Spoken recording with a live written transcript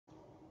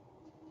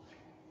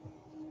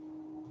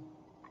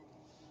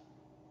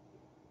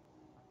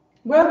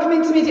Welcome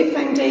Intermediate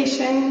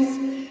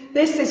Foundations.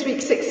 This is week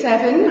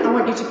 6-7. I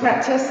want you to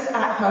practice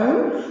at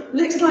home.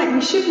 Looks like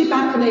we should be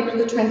back on April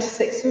the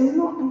 26th, so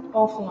not an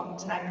awful long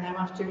time now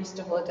after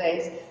Easter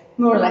holidays.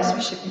 More or less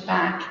we should be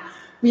back.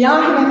 We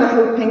are, however,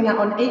 hoping that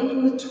on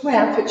April the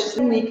 12th, which is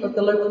the week of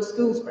the local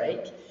schools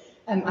break,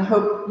 I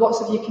hope lots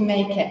of you can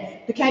make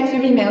it. Look out for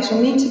your emails.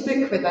 You'll need to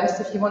book with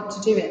us if you want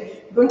to do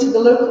it. We're going to the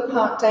local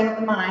park down at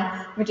the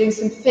mine. We're doing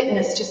some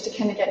fitness just to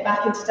kind of get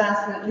back into dance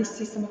and at least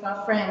see some of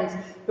our friends.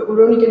 But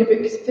we're only going to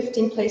book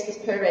 15 places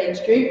per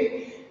age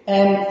group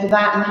for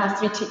that, and have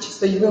 3 teachers.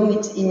 So you will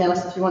need to email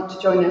us if you want to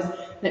join us.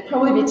 And it'll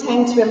probably be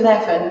 10 to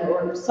 11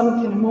 or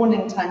some kind of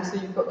morning time, so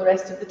you've got the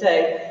rest of the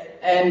day.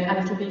 And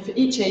it'll be for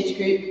each age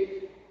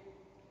group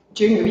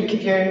during the week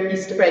of your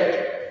Easter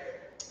break.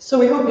 So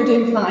we hope you're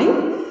doing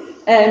fine.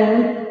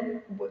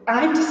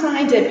 I've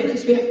decided,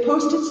 because we have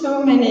posted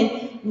so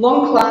many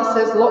long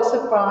classes, lots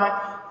of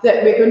bar,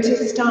 that we're going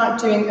to start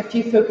doing a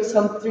few focus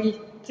on three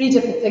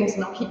different things,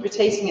 and I'll keep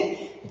rotating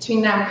it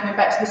between now and coming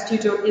back to the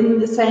studio in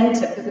the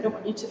centre, because I don't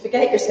want you to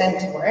forget your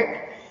centre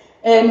work.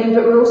 But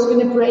we're also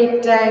going to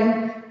break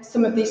down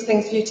some of these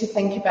things for you to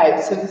think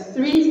about. So the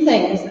 3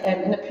 things,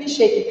 and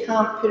appreciate you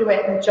can't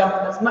pirouette and jump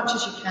as much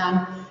as you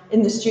can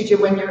in the studio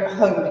when you're at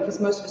home, because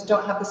most of us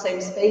don't have the same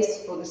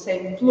space or the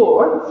same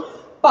floor.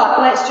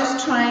 But let's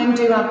just try and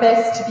do our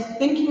best to be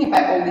thinking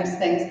about all these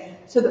things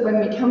so that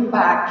when we come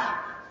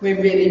back, we're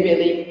really,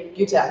 really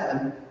good at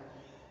them.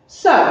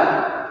 So,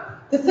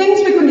 the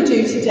things we're going to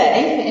do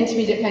today for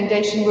Intermediate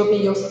Foundation will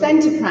be your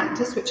centre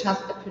practice, which has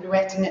a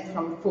pirouette in it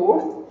from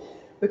 4th.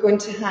 We're going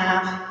to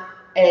have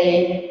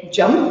a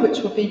jump, which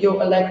will be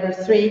your Allegro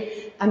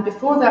 3. And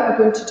before that, we're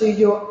going to do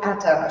your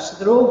adage. So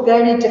they're all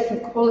very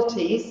different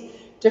qualities,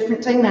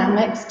 different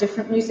dynamics,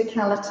 different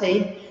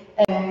musicality,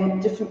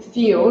 different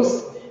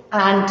feels,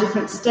 and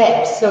different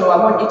steps. So I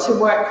want you to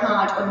work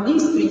hard on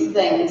these 3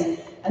 things,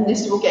 and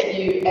this will get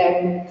you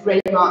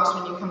great marks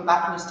when you come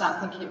back and you start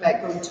thinking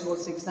about going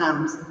towards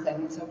exams and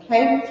things,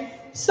 okay?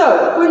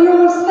 So for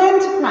your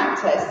centre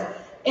practice,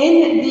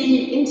 in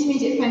the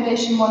Intermediate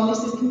Foundation 1,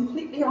 this is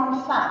completely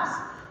on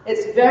fast.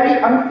 It's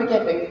very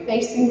unforgiving,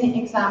 facing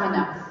the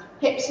examiner.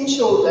 Hips and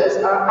shoulders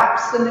are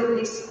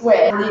absolutely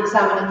square, the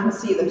examiner can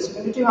see them. So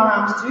we're going to do our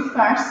arms through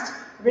first.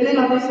 Really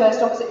lovely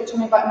first, opposite your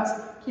tummy buttons,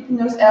 keeping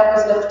those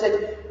elbows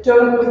lifted.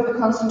 Don't, with the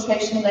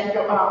concentration, let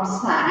your arms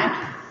sag.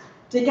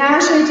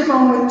 Dégagez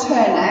devant with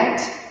turnout.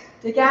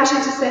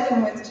 Dégagez to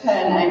second with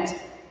turnout.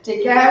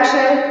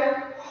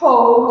 Dégagez,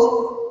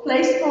 hold,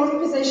 place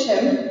 4th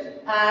position,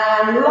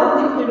 and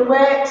lovely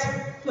pirouette,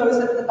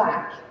 close at the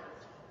back.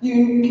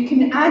 You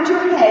can add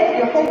your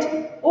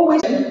head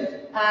always,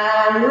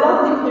 and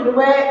lovely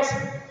pirouette,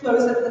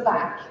 close at the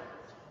back.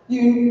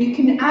 You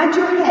can add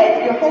your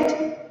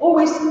head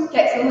always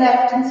gets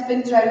left and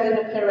spins round in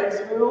a pirouette,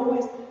 so we're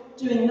always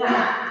doing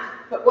that.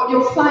 But what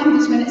you'll find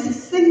is when it's a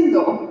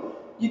single,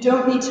 you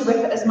don't need to whip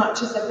it as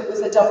much as if it was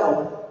a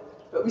double.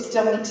 But we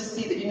still need to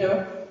see that you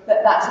know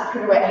that that's a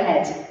pirouette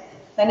head.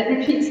 Then it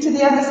repeats to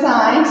the other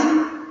side.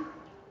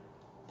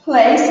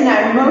 Place.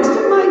 Now, most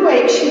of my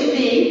weight should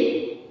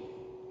be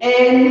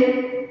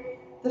in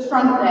the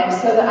front leg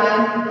so that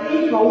I'm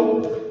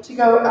able to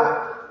go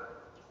up.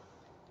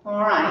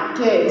 All right,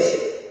 good.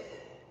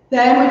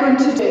 Then we're going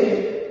to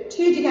do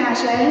 2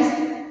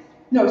 dégages.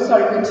 No,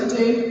 sorry, we're going to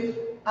do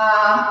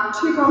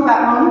 2 grand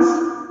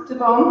battements,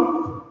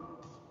 devant.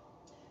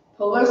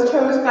 Pull those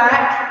toes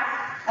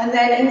back. And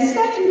then in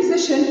second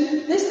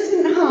position, this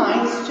isn't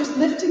high, it's just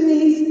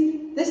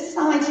lifting this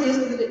side here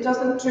so that it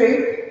doesn't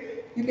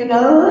droop. You're going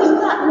to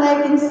lift that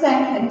leg in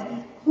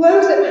second,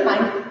 close it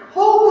behind,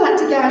 hold that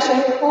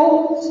dégagé,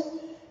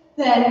 hold,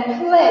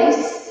 then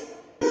place,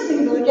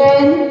 single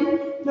again,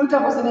 no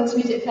doubles in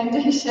Intermediate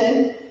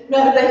Foundation,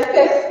 releve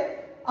 5th,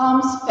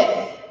 arms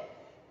 5th,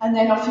 and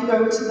then off you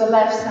go to the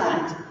left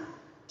side.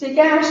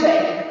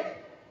 Dégagé,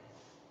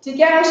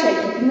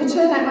 dégagé, keeping the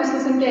turnout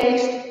muscles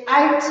engaged,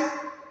 out,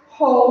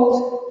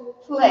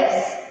 hold,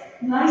 place,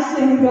 nice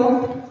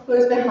single,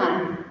 close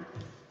behind,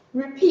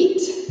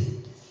 repeat.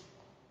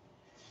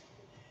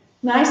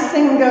 Nice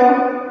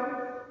single,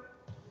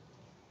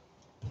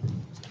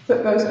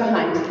 foot goes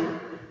behind.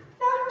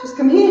 Just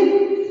come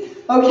here.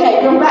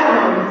 Okay, go back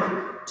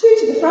now. 2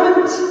 to the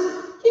front,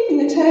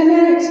 keeping the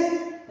turnout.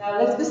 Now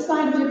lift the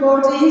side of your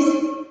bodies.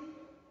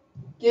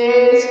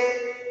 Good.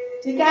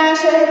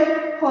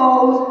 Dégagez,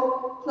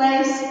 hold,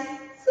 place,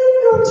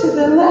 single to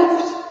the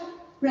left,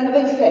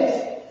 releve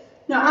 5th.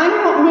 Now I'm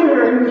not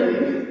mirroring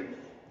you,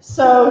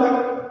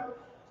 so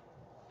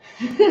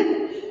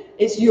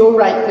it's your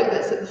right foot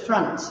that's at the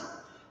front.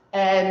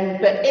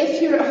 But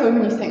if you're at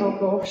home and you think, oh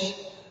gosh,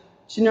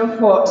 do you know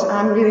what,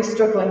 I'm really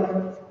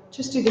struggling,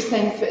 just do the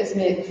same foot as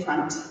me at the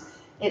front.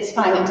 It's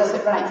fine, it does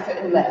it right foot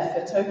and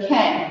left foot,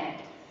 okay.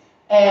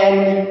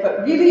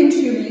 But really and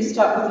truly you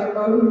start with your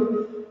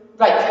own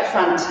right foot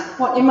front.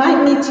 What you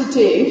might need to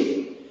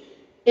do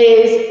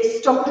is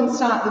stop and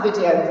start the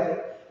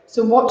video.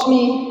 So watch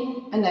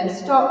me and then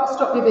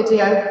stop your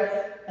video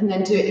and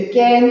then do it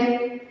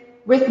again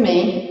with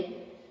me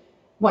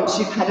once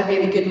you've had a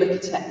really good look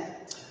at it.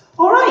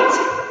 All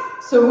right,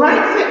 so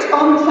right foot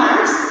on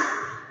fast,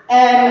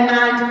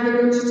 and we're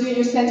going to do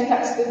your centre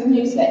practice with the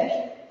music.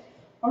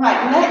 All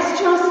right,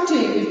 let's just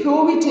do,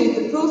 before we do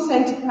the full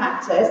centre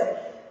practice,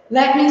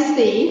 let me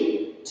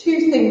see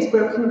two things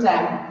broken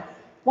down.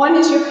 One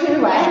is your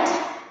pirouette.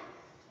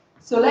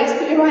 So let's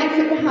put your right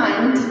foot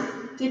behind,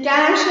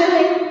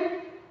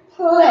 dégagez,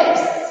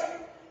 place.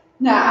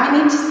 Now I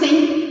need to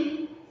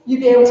see you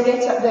be able to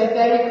get up there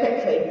very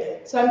quickly.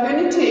 So I'm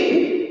going to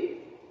do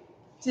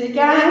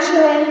dégagez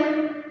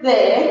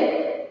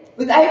there,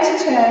 without a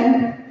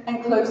turn,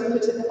 and close the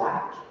foot at the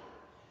back.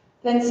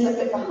 Then slip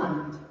it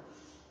behind.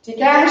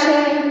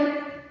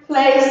 Dégagez,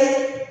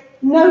 place,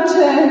 no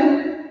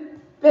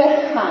turn,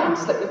 behind,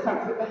 slip the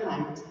front foot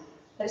behind.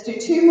 Let's do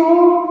two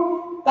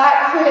more,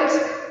 back foot,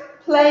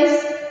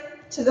 place,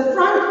 to the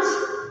front,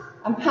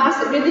 and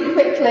pass it really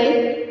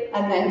quickly,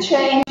 and then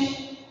change,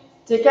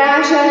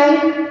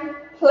 dégagez,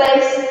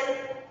 place,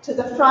 to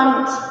the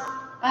front,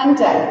 and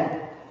down.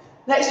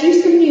 Let's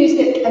use some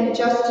music and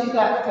just do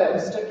that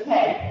first,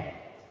 okay?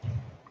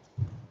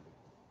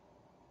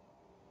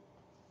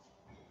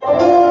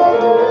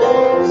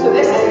 So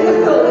this isn't the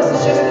full, this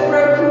is just the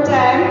broken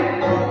down.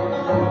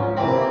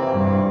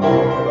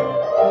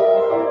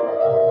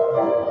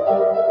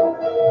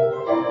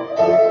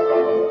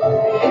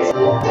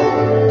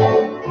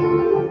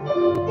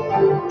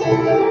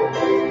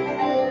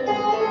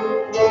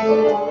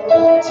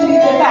 To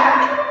the back,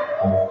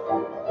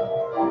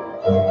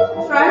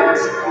 front,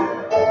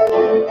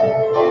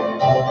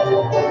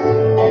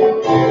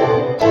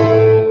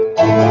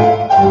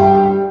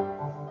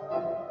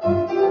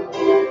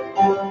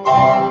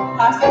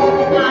 pass it to the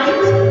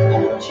behind,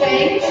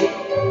 change,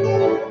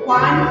 1,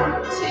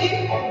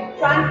 2,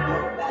 front,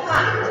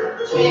 behind,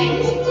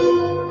 change,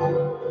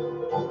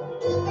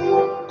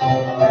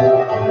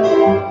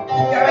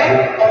 keep going,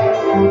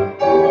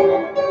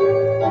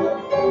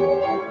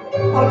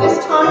 hold this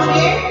tone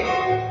here.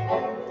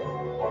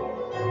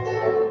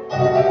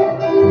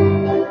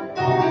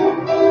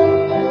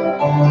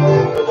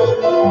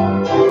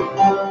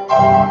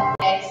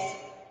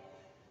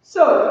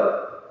 So,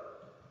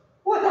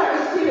 what that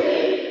was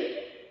doing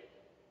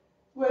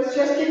was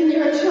just giving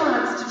you a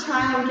chance to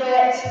try and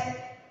get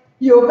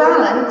your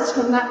balance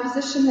from that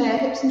position there,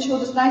 hips and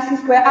shoulders nice and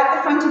square, at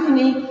the front of your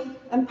knee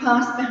and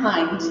pass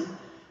behind.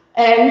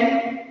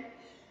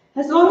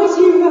 As long as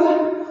you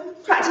are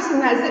practicing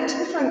that zip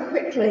to the front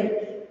quickly,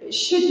 it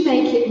should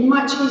make it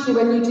much easier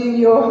when you do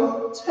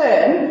your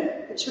turn,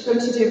 which we're going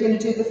to do. We're going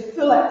to do the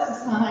full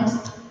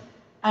exercise,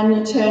 and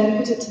you turn and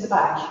put it to the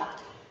back.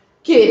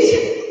 Good.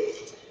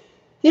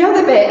 The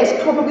other bit is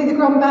probably the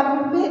gone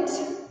backward bit.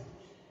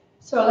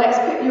 So let's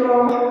put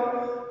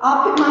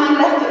I'll put my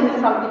left foot in the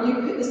front, but you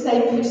put the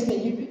same foot as me.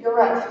 You put your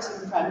right foot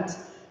in front,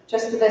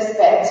 just for this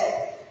bit.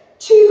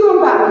 Two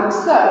gone backwards.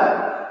 So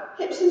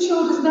hips and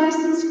shoulders nice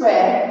and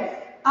square.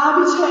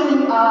 I'll be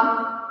turning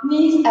our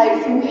knees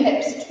out from the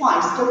hips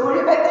twice. Don't worry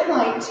about the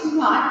height too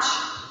much.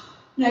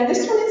 Now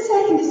this one in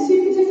second is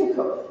super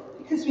difficult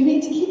because we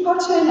need to keep our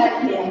turn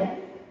out here.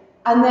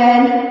 And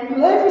then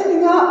pull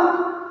everything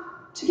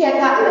up to get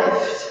that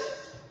lift.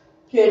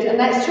 Good, and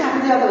let's try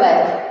with the other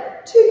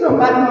leg. Two gone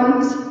back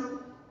ones.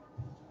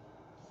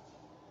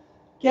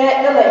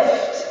 Get the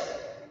lift.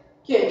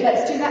 Good,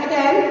 let's do that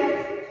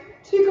again.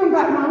 Two gone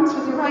back ones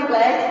with your right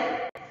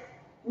leg.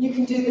 You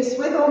can do this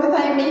with or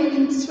without me. You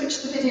can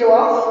switch the video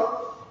off.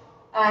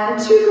 And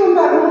two gone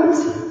back ones,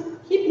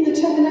 keeping the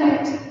turn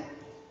out.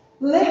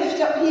 Lift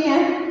up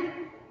here,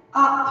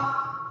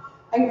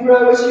 up, and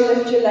grow as you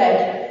lift your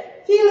leg.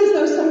 Feel as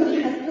though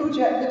somebody has pulled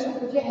you out of the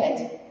top of your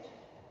head.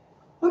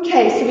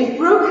 Okay, so we've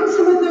broken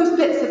some of those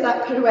bits of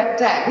that pirouette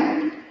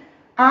down,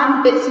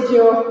 and bits of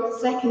your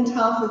second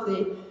half of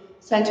the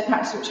centre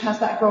practice, which has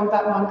that going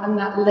back one and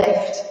that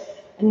lift.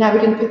 And now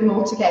we're going to put them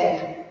all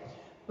together.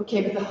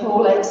 Okay, with the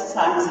whole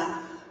exercise.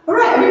 All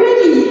right, are we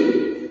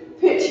ready?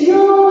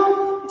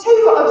 I'll tell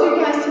you what I'll do,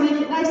 guys, to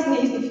make it nice and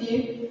easy for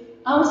you.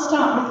 I'll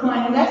start with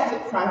my left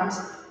foot front,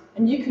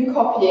 and you can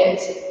copy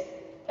it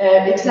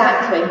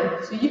exactly.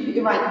 So you put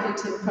your right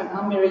foot in front,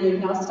 I'll mirror you,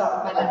 and I'll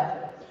start with my left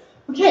foot.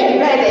 Okay, you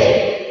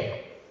ready?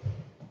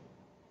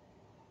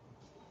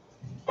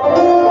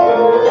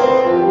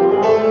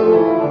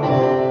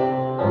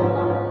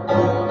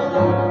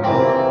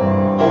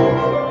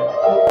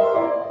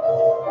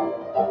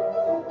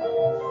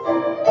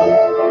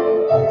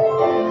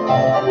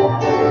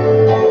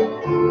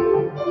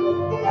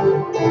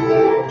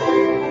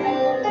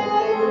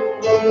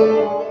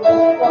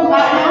 One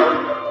back now.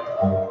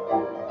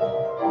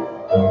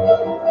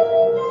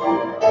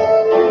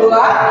 Pull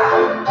up.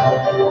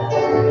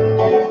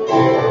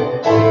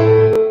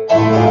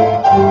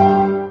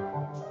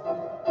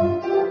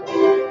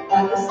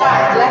 And the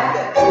side, left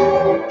foot.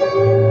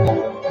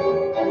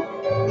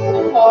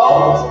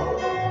 Hold.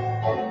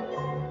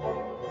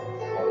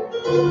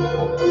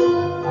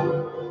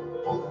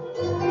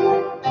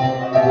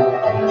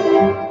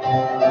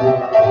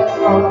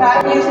 Roll back,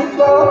 use the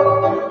floor.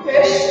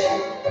 Push.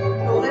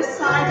 Pull this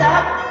side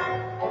up.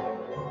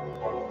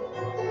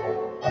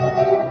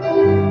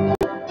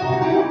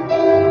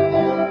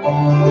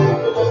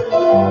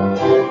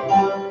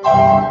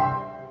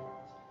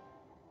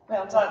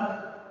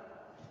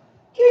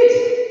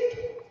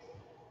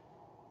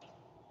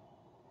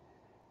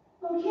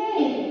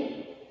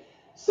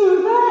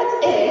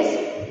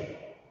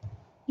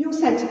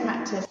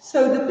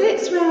 So the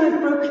bits where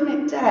I've broken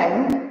it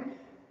down,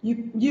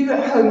 you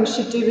at home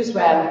should do as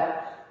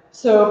well.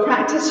 So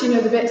practice,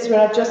 the bits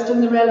where I've just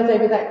done the releve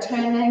without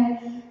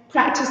turning.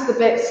 Practice the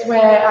bits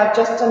where I've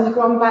just done the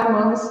grand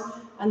battements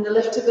and the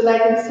lift of the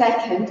leg in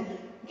second.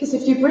 Because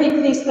if you break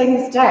these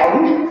things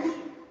down,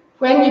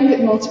 when you put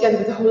them all together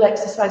with the whole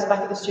exercise back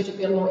at the studio, it'll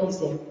be a lot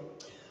easier.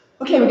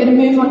 Okay, we're going to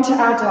move on to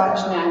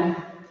adage now.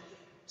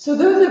 So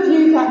those of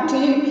you that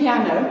do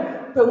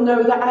piano will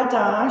know that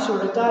adage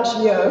or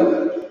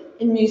adagio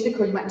in music,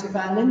 or you might do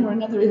violin or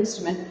another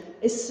instrument,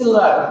 is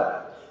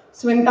slow.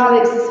 So in ballet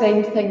it's the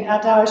same thing.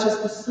 Adage is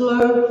the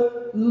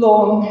slow,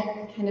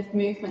 long kind of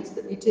movements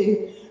that we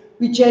do.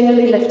 We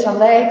generally lift our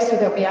legs, so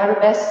there'll be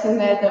arabesques in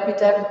there, there'll be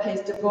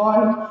développés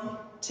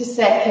devant to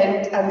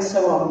second, and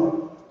so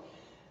on.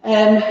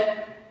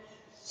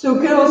 So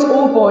girls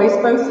or boys,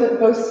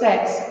 both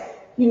sets,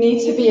 you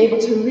need to be able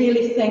to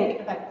really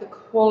think about the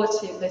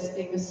quality of this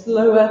being a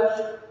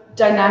slower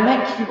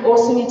dynamic. You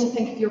also need to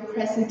think of your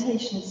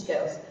presentation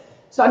skills.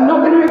 So I'm not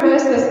going to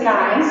reverse this,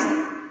 guys,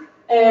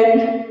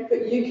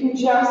 but you can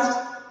just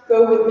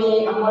go with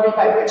me and worry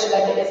about which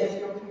leg it is if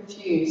you're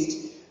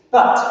confused.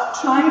 But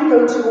try and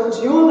go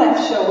towards your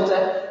left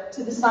shoulder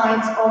to the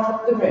sides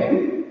of the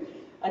room.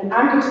 And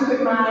I'm going to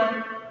put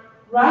my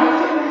right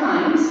foot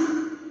behind.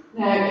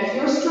 Now, if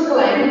you're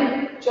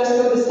struggling, just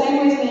go the same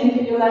way as me and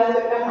put your left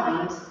foot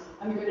behind.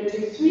 And we're going to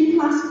do 3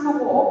 classical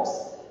walks.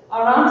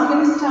 Our arms are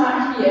going to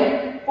start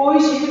here.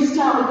 Boys, you can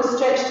start with the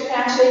stretch to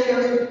cachet,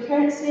 girls with the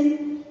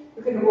curtsy.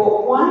 We're going to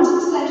walk 1 to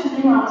the centre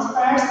of your arms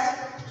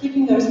first,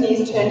 keeping those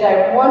knees turned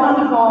out. 1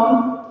 on the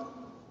bottom.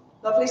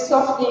 Lovely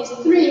soft knees.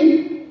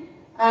 3.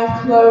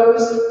 And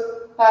close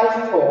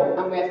by 4.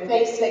 And we're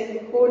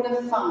facing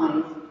corner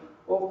 5,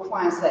 or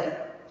quasi,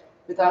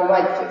 with our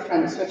right foot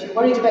front. So if you're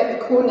worried about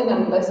the corner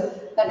numbers,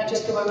 let me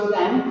just go over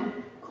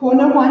them.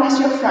 Corner 1 is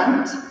your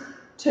front.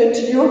 Turn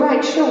to your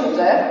right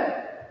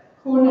shoulder.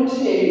 Corner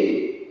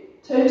 2.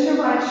 Turn to your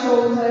right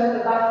shoulder.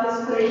 The back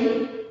is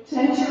 3.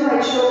 Turn to your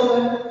right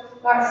shoulder.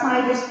 Back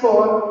side is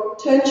 4.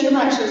 Turn to your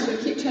right shoulder. So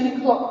keep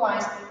turning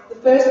clockwise. The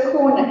first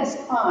corner is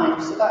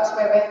 5. So that's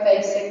where we're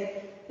facing.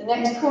 The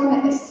next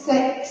corner is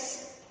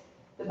 6.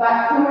 The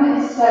back corner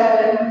is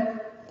 7.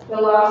 The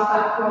last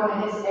back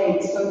corner is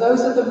 8. So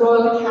those are the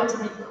Royal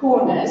Academy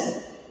corners,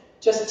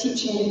 just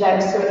teaching you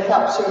them so it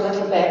helps you a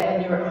little bit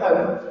when you're at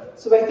home.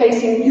 So we're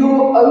facing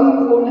your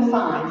own corner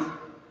 5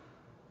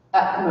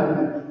 at the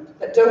moment.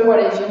 But don't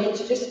worry, if you need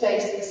to just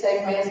face the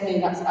same way as me,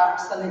 that's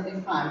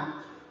absolutely fine.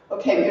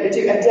 Okay, we're going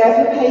to do a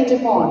développé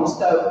devant.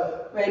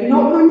 So we're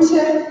not going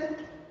to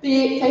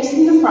be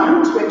facing the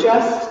front, we're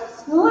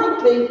just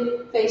slightly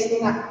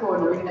facing that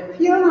corner. We're going to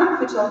peel that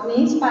foot off,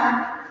 knees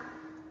back,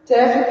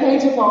 développé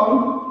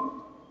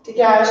devant,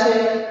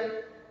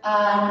 dégagé,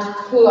 and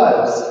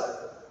close.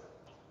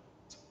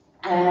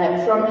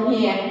 From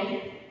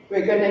here,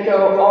 we're going to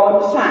go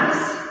on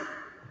fast.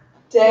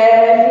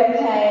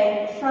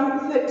 Développé,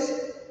 front foot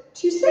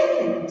to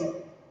second.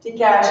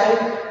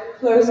 Dégagé,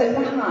 close it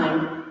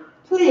behind.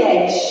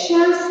 Plié,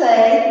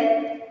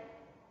 chassé.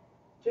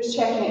 Just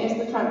checking it is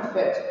the front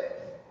foot.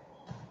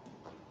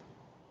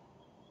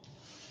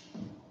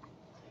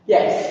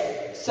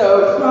 Yes.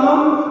 So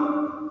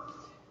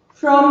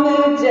from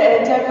the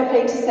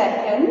développé to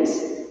second,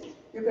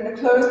 you're going to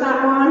close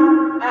that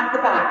one at the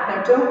back.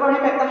 Now don't worry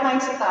about the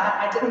height of that.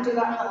 I didn't do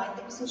that high.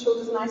 Hips and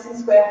shoulders nice and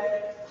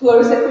square.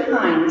 Close it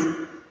behind.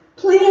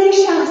 Plié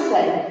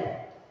chassé.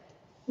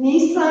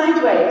 Knees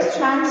sideways.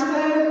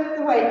 Transfer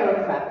the weight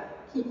over.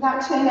 Keep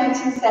that turn out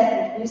in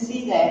second. Can you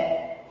see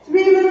there?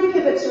 3 little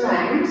pivots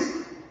around.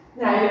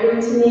 Now you're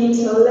going to need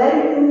to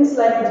lengthen this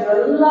leg and do a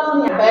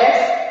lovely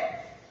best.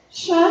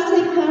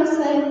 Chassé,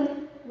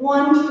 passé.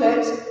 1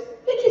 foot.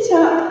 Pick it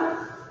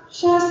up.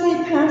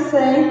 Chassé,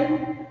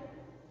 passé.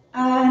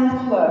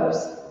 And close.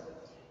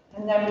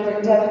 And then we're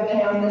going to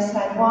développé on this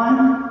side.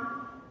 1,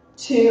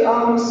 2,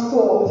 arms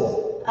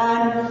forth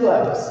and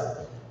close.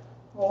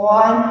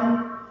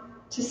 1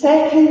 to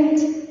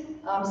second,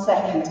 arm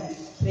second.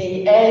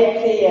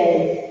 Plié,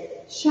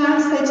 plié.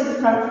 Chassé to the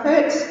front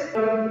foot.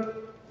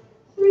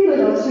 3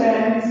 little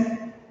turns.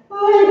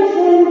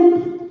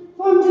 Lengthen.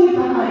 1, 2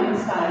 behind the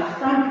side.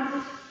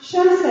 Front.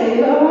 Chassé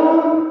low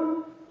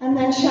arm. And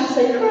then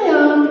chassé high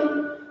arm.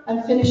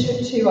 And finish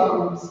with 2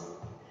 arms.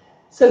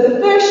 So the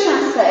first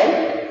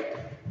chassé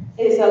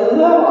is a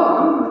low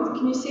arm,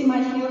 can you see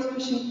my heels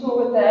pushing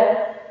forward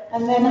there,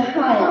 and then a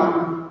high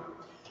arm.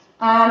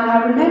 And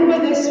I remember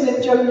this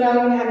with Joan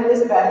Young and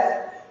Elizabeth.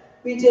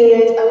 We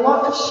did a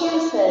lot of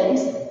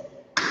chassés,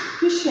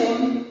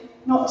 pushing,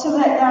 not to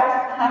let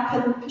that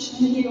happen,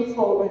 pushing the heel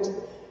forward.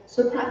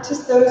 So practice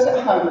those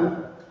at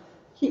home.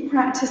 Keep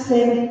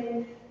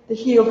practicing the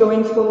heel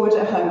going forward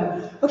at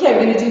home. Okay,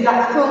 we're going to do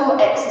that full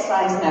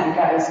exercise now,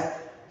 guys,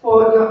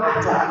 for your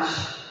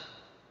adage.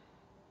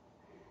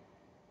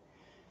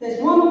 There's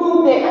one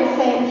more bit, I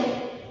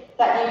think,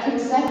 that you can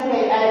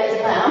separate out as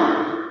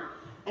well,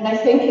 and I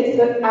think it's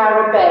the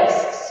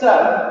arabesque.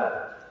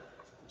 So,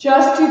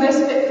 just do this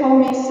bit for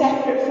me,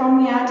 separate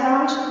from the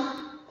adage.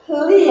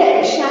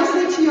 Plie,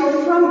 chasse to your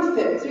front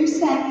foot through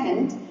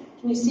second.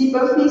 Can you see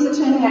both knees are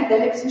turning out, the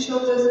hips and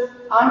shoulders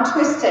aren't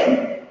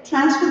twisting.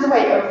 Transfer the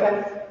weight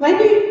over. When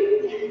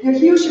your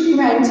heel should be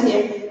round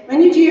here.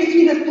 When you do your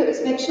 3 little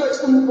pivots, make sure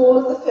it's on the ball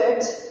of the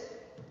foot.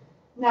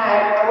 Now,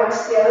 I want to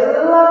see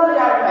a lovely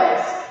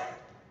arabesque.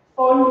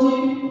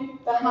 Fondue,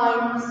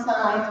 behind,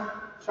 side,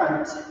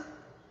 front.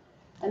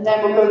 And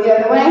then we'll go the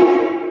other way.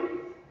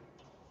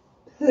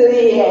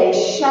 Plie,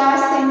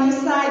 chasse, knee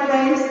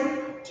sideways.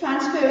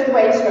 Transfer the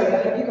weight over.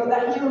 Have you got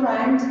that heel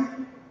round?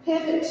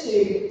 Pivot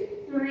 2,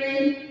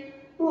 3,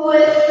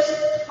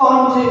 lift,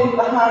 fondue,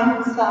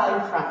 behind,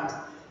 side, front.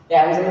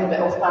 Yeah, I was a little bit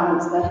off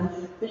balance there.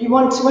 But you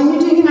want to, when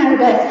you're doing an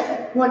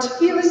arabesque, you want to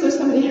feel as though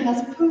somebody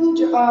has pulled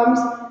your arms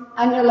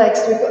and your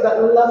legs, so we've got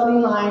that lovely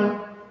line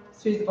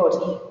through the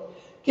body.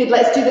 Good,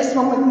 let's do this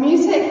one with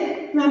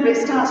music. Remember, it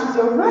starts with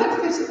your right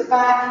foot at the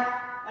back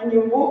and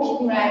you're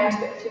walking round,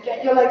 but if you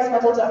get your legs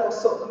muddled up, we'll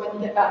sort them when you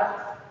get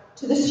back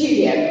to the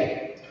studio.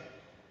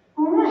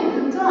 Alright,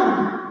 well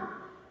done.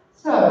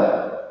 So,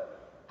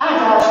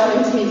 adage for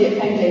intermediate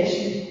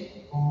foundation.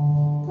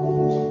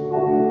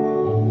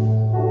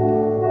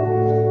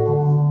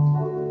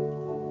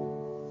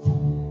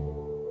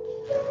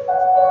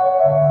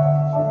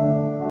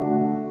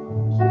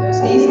 Keep those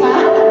knees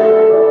back.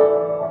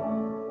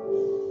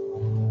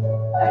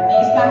 Now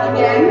knees back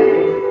again.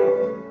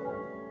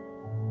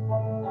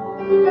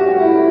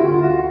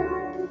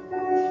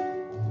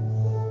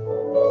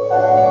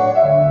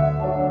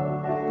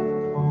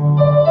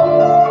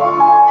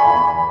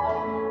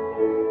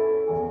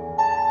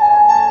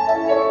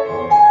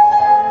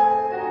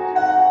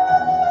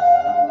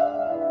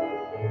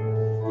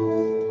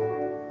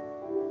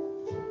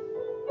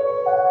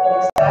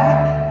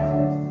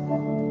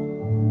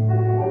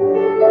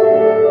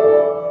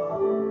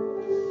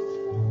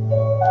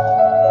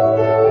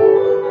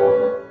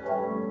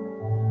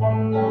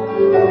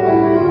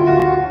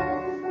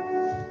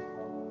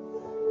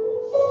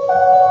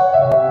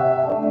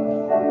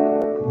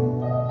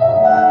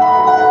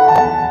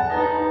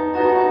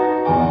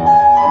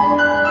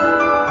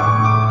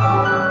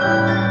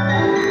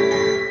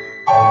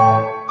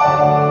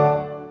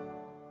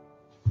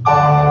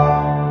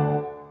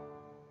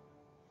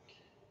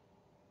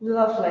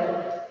 Lovely.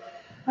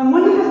 And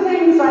one of the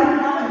things I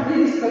haven't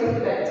really spoken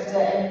about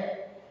today,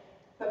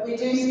 but we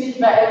do speak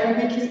about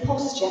every week, is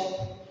posture.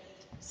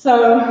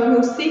 So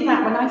you'll see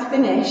that when I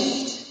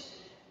finished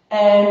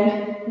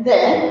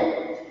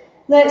there.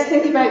 Let's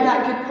think about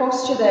that good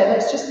posture there.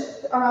 Let's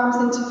just put our arms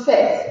into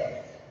fifth.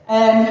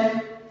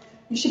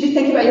 You should be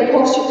thinking about your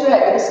posture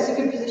throughout, but this is a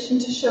good position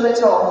to show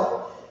it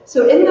off.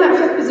 So in that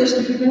fifth position,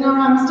 if you bring our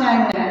arms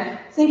down there,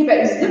 think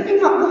about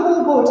zipping up the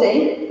whole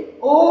body,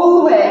 all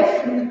the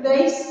way from the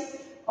base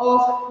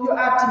of your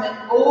abdomen,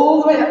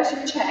 all the way up to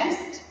your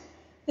chest.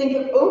 Think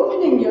of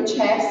opening your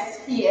chest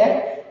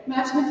here.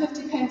 Imagine a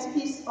 50 pence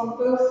piece on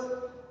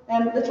both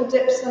little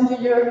dips under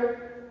your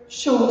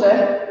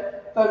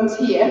shoulder bones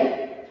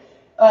here.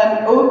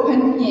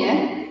 Open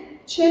here.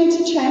 Chin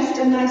to chest,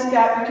 a nice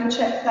gap. You can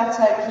check that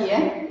out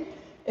here.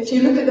 If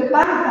you look at the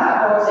back of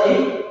that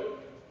body,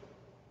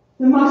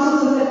 the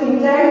muscles are zipping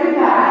down the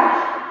back,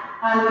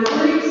 and the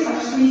glutes are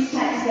squeezed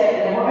tight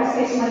together. And what I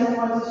say to my little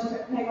ones is you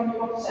put a peg on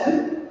your bottom.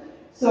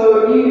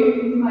 So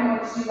you might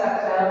want to do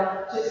that as well.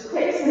 Just a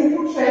quick,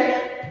 simple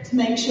trick to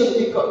make sure that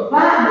you've got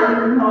that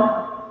loop,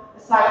 not a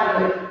side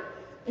loop.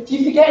 If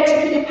you forget to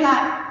put your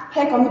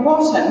peg on the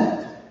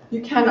bottom,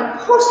 you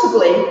cannot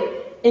possibly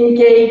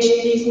engage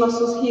these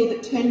muscles here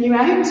that turn you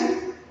out.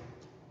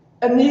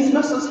 And these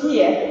muscles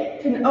here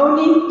can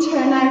only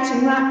turn out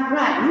and wrap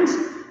round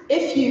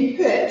if you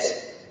put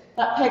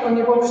that peg on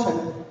your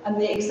bottom.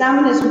 And the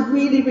examiners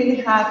really,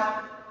 really have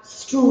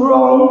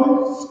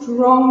strong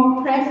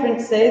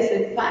preferences.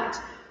 In fact,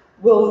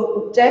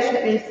 will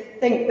definitely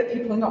think that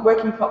people are not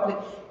working properly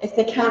if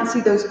they can't see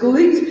those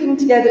glutes pinned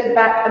together at the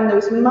back and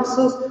those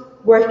muscles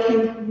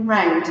working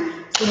round.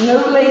 So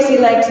no lazy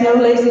legs, no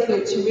lazy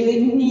glutes. You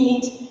really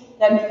need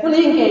them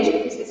fully engaged,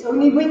 because it's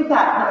only with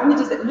that, not only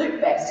does it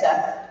look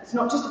better, it's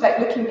not just about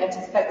looking better,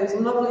 it's about those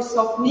lovely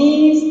soft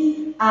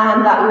knees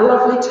and that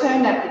lovely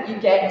turnout that you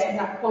get and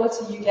that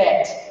quality you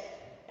get.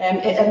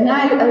 It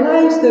now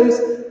allows those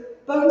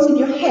bones in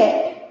your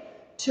hip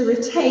to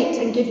rotate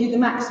and give you the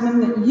maximum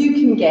that you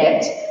can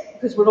get,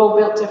 because we're all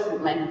built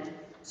differently.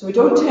 So we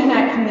don't turn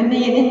out from the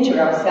knee and injure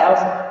ourselves,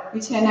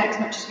 we turn out as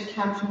much as we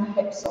can from the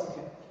hip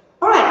socket.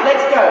 All right,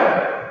 let's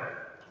go.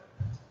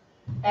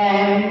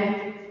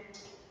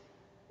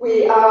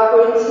 We are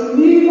going to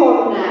move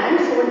on now,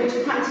 so we're going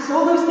to practice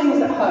all those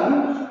things at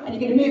home, and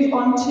you're going to move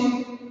on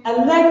to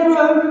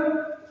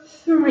Allegro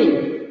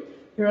 3.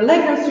 Your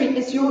Allegro 3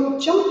 is your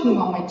jumping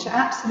one, which I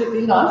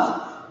absolutely love.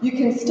 You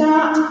can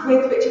start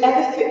with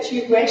whichever foot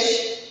you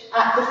wish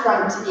at the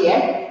front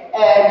here,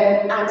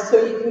 and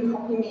so you can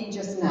copy me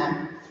just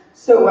now.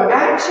 So we're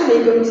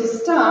actually going to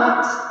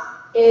start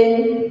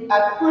in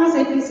a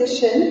quasi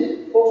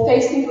position or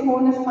facing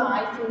corner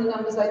 5 from the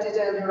numbers I did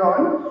earlier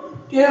on.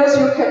 Girls,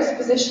 your curtsy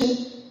position,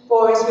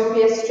 boys would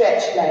be a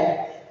stretch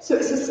leg. So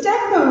it's a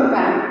step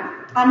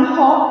over, and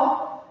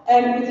hop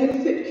with your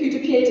foot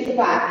coup-de-pied at the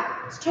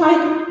back. So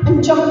try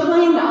and jump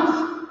high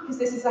enough, because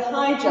this is a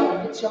high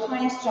jump, it's your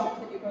highest jump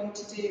that you're going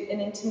to do in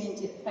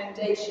intermediate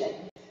foundation,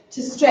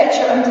 to stretch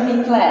your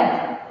underneath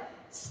leg.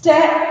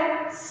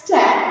 Step,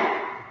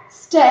 step,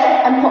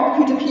 step, and hop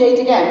coup-de-pied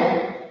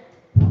again.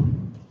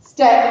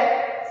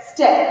 Step,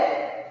 step.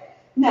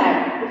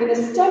 Now, we're going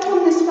to step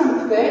on this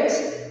front foot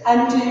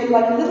and do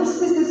like a little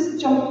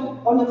scissors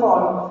jump on the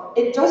bottom.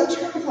 It does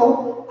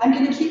travel. I'm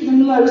going to keep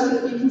them low so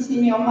that you can see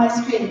me on my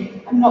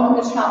screen. I'm not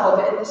going to travel,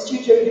 but in the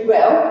studio you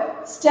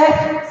will.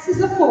 Step,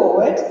 scissor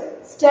forward,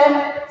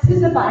 step,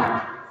 scissor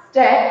back,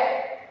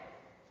 step,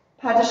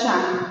 pas de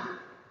chat.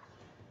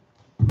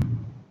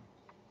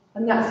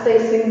 And that's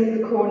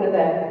facing the corner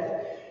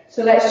there.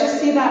 So let's just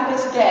see that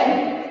bit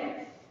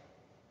again.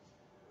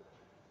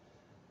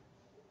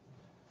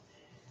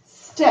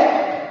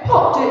 Step,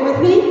 hop, do it with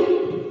me.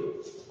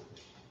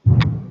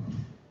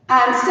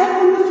 And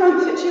step on the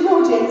front foot to your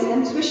audience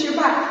and swish your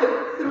back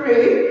foot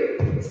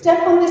through.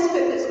 Step on this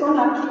foot that's gone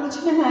up, keep the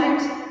chin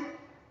out.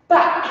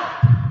 Back,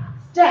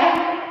 step,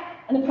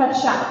 and a pas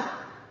de chat.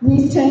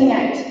 Knees turning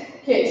out.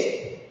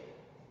 Good.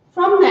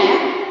 From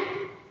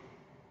there,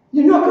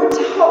 you're not going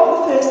to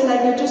hop the first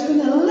leg, you're just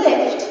going to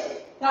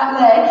lift that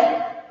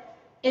leg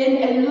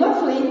in a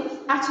lovely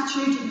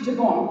attitude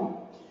devant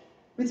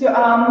with your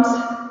arms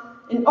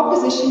in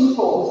opposition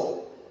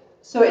forth.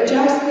 So it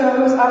just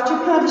goes after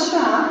your pas de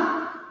chat.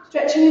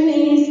 Stretching your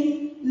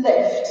knees,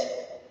 lift,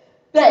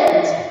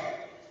 bend.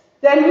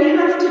 Then we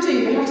have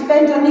to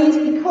bend our knees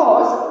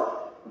because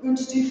we're going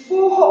to do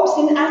 4 hops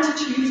in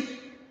attitude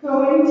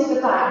going to the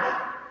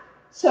back.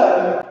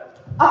 So,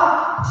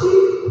 up,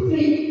 2,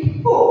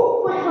 3,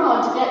 4. Quite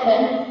hard to get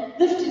them.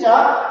 Lift it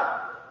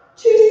up.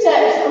 2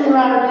 steps on your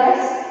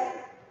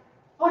arabesque.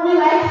 On your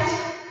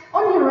left,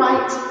 on your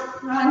right,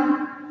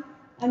 run.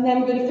 And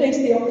then we're going to face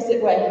the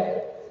opposite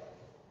way.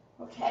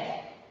 Okay.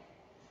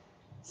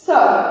 So,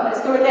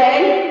 let's go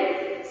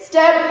again.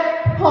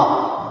 Step,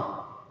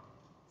 hop,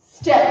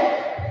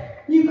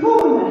 step, new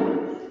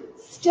corner,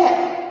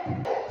 step,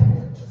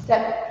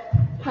 step,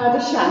 pas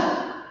de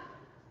chat.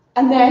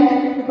 And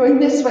then we're going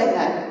this way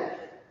now.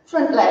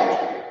 Front leg,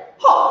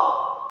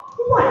 hop,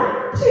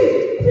 1,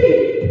 2,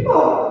 3,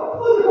 4.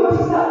 Pull the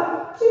horses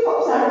up, 2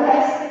 hops out of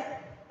rest,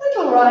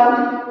 little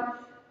run,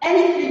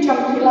 any free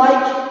jump you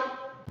like,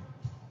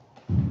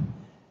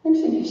 and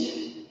finish.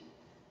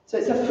 So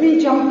it's a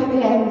free jump at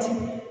the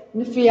end.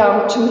 And a free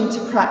arm which you need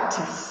to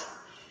practice.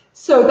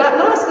 So that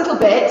last little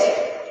bit,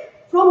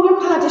 from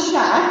your pas de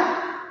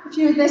chat, if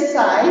you're this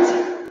side,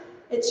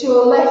 it's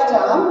your left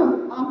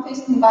arm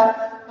facing the back.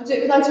 I'll do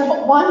it without a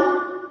hop.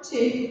 1,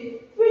 2,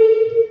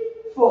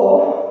 3,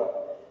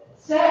 4.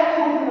 Step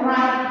on the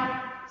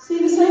right. See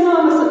the same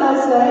arm as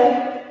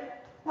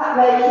that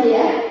leg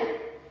here.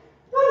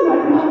 Run,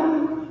 run,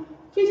 run.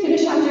 Free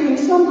finish, I'm doing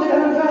stumble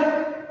over.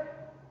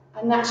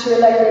 And that's your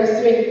leg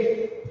goes 3.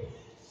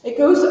 It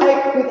goes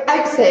out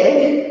without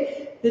saying,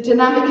 the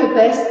dynamic of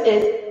this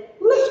is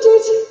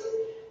lifted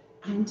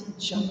and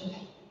jumping.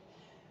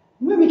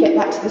 When we get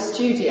back to the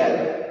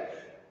studio,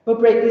 we'll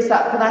break this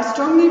up, but I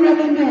strongly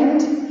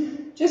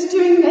recommend just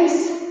doing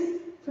this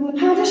from the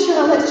pas de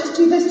chat. Let's just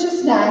do this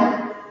just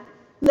now.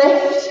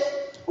 Lift,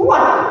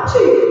 1,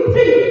 2,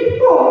 3,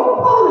 4,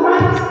 on the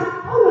right,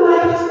 on the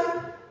left,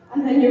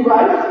 and then you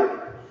run.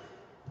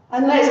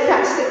 And let's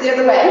practice it the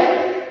other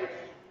way.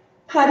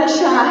 Pas de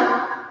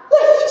chat,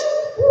 lift.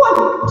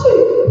 1,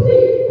 2,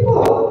 3, 4,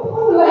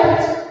 on the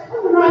left,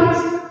 on the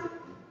right.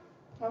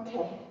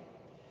 Okay.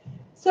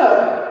 So,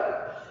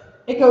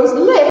 it goes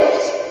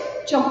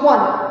lift, jump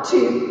 1,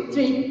 2,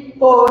 3,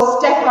 4,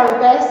 step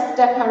arabesque,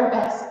 step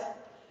arabesque.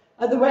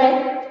 Other way,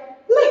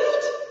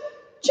 lift,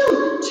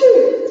 jump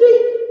 2,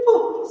 3,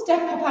 4,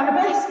 step up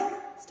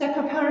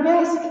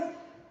arabesque,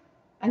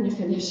 and you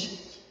finish.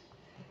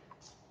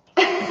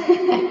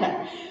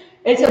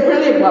 It's a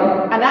brilliant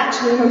one, and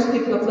actually most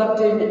people have loved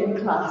doing it in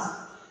class.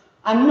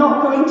 I'm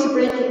not going to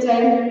break it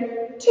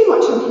down too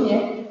much on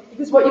here,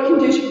 because what you can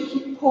do is you can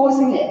keep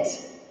pausing it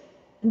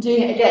and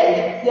doing it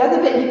again. The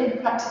other bit you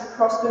can practice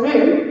across the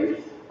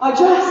room are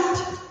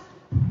just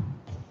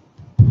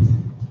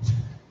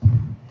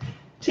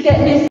to get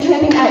knees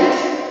turning out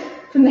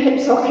from the hip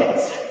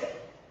sockets.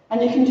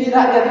 And you can do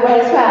that the other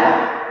way as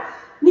well.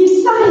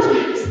 Knees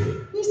sideways,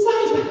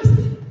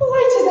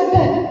 right as a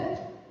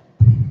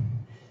bit.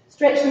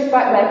 Stretch those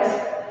back legs.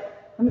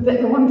 I'm a bit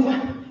of a one for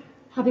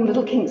having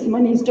little kinks in my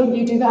knees, don't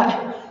you do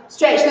that?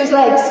 Stretch those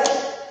legs.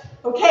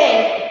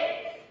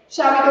 Okay,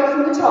 shall we go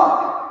from the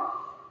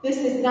top? This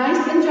is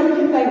nice and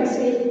jumping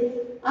bouncy.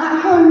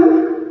 At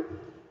home,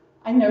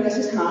 I know this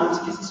is hard,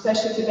 because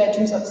especially if your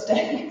bedroom's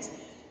upstairs,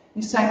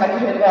 you sound like a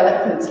herd of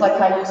elephants,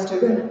 like I used to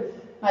when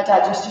my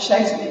dad used to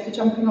shout at me for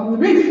jumping on the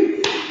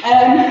roof.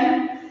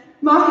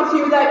 Mark it for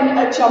you without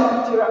a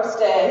jump if you're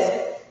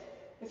upstairs.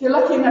 If you're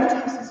lucky enough to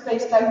have some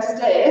space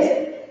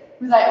downstairs,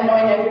 without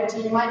annoying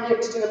everybody, you might be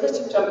able to do a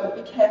little jump, but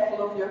be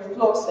careful of your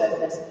floor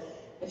surface.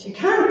 If you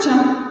can't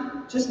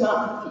jump, just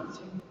mark the feet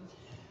through.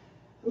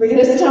 We're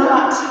going to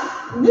start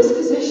in this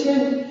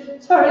position,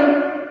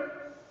 Sorry.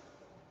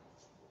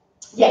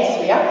 Yes,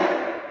 we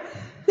are.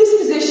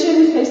 This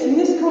position facing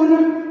this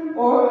corner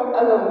or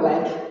a long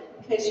leg,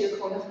 in case you're a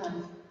corner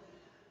fan.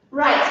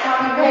 Right,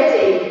 are we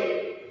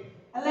ready?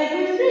 A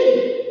leg of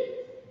 3.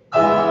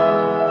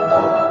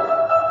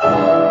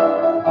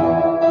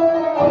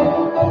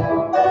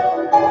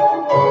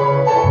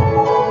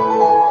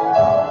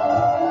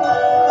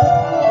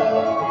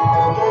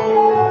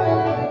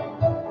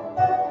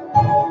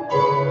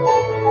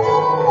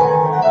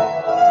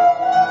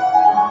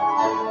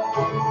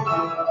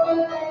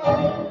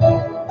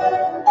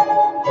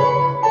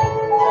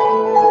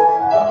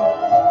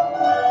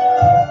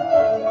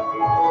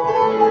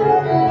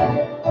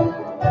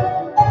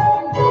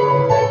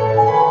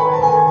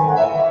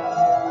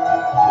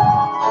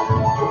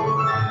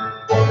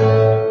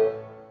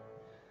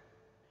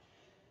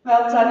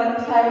 Well done,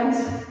 in parents.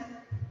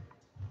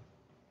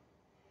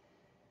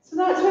 So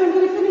that's where I'm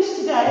going to finish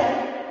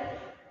today.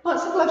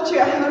 Lots of love to you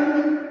at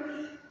home.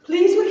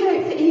 Please look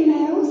out for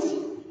emails.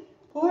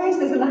 Boys,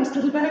 there's a nice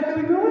little bag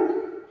going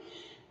on.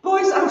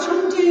 Boys, I'll try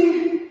and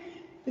do,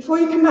 before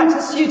you come back to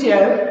the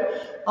studio,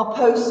 I'll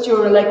post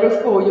your Allegro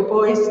 4, your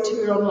boys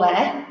 2 are on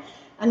there.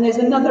 And there's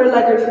another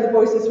Allegro for the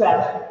boys as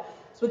well.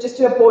 So we'll just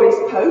do a boys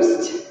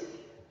post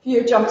for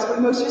your jumps, but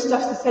most of your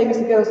stuff's the same as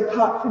the girls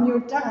apart from your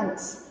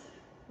dance.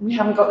 We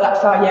haven't got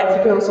that far yet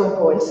for girls or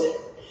boys.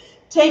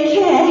 Take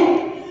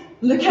care,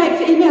 look out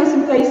for emails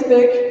on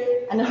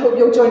Facebook, and I hope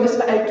you'll join us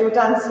for outdoor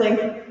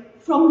dancing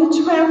from the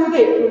 12th of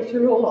April if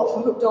you're all off.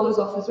 I hope Dolla's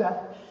off as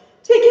well.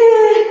 Take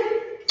care,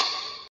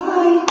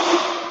 bye.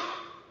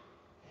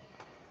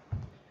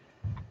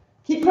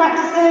 Keep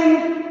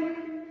practicing.